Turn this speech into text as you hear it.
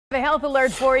The health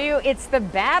alert for you. It's the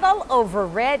battle over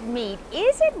red meat.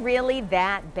 Is it really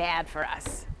that bad for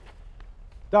us?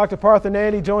 Dr.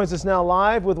 Nandi joins us now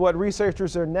live with what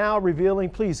researchers are now revealing.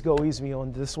 Please go easy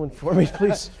on this one for me,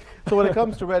 please. So when it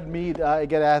comes to red meat, I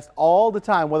get asked all the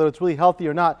time whether it's really healthy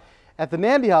or not. At the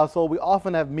Nandi household, we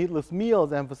often have meatless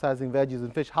meals emphasizing veggies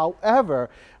and fish. However,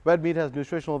 red meat has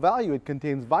nutritional value. It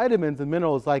contains vitamins and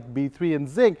minerals like B3 and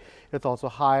zinc. It's also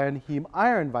high in heme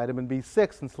iron, vitamin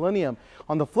B6, and selenium.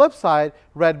 On the flip side,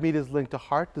 red meat is linked to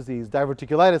heart disease,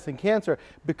 diverticulitis, and cancer.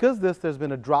 Because of this, there's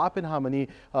been a drop in how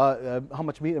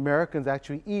much meat Americans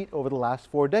actually eat over the last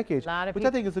 4 decades, which I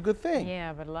think is a good thing.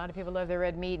 Yeah, but a lot of people love their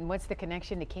red meat. And what's the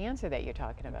connection to cancer that you're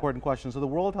talking about? Important question. So the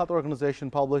World Health Organization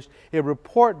published a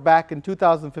report back in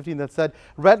 2015 that said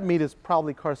red meat is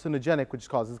probably carcinogenic, which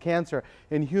causes cancer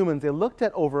in humans. They looked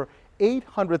at over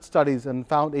 800 studies and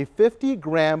found a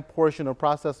 50-gram portion of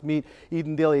processed meat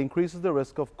eaten daily increases the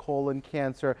risk of colon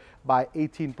cancer by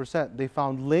 18%. They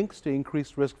found links to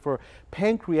increased risk for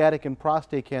pancreatic and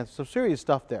prostate cancer. So serious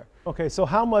stuff there. Okay, so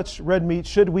how much red meat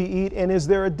should we eat, and is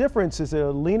there a difference? Is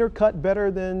a leaner cut better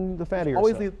than the fattier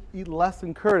Always stuff? eat less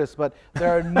than Curtis, but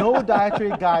there are no dietary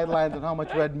guidelines on how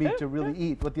much red meat to really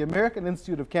eat. But the American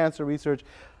Institute of Cancer Research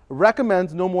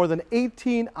recommends no more than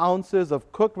 18 ounces of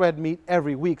cooked red meat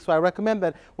every week. So I recommend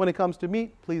that when it comes to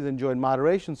meat, please enjoy in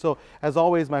moderation. So as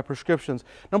always, my prescriptions.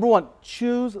 Number 1,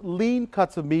 choose lean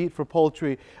cuts of meat for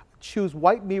poultry. Choose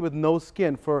white meat with no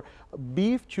skin. For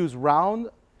beef, choose round,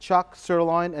 chuck,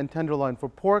 sirloin, and tenderloin. For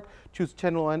pork, choose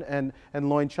tenderloin and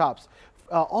loin chops.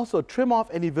 Also, trim off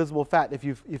any visible fat.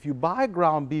 If you buy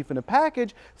ground beef in a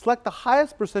package, select the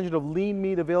highest percentage of lean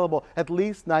meat available, at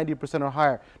least 90% or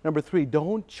higher. Number 3,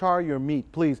 don't char your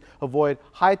meat. Please avoid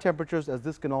high temperatures, as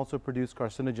this can also produce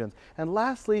carcinogens. And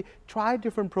lastly, try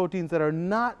different proteins that are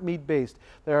not meat-based.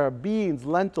 There are beans,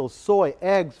 lentils, soy,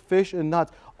 eggs, fish, and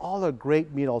nuts. All are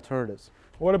great meat alternatives.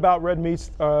 What about red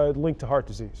meats linked to heart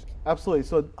disease? Absolutely.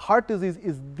 So heart disease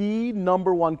is the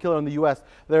 #1 killer in the U.S.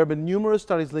 There have been numerous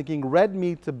studies linking red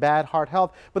meat to bad heart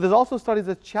health, but there's also studies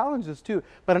that challenge this too.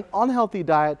 But an unhealthy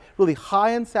diet, really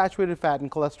high in saturated fat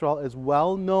and cholesterol, is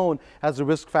well known as a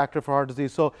risk factor for heart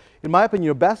disease. So in my opinion,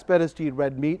 your best bet is to eat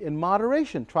red meat in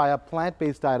moderation. Try a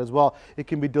plant-based diet as well. It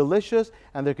can be delicious,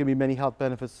 and there can be many health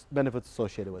benefits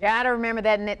associated with it. Gotta remember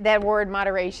that word,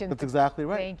 moderation. That's exactly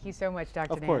right. Thank you so much, Dr.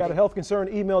 Nandi. Of course. Got a health concern?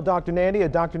 Email Dr. Nandi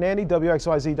at drnandi,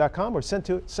 WXYZ.com, or send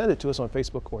it to us on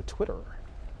Facebook or Twitter.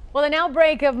 Well, an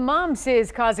outbreak of mumps is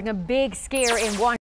causing a big scare in Washington.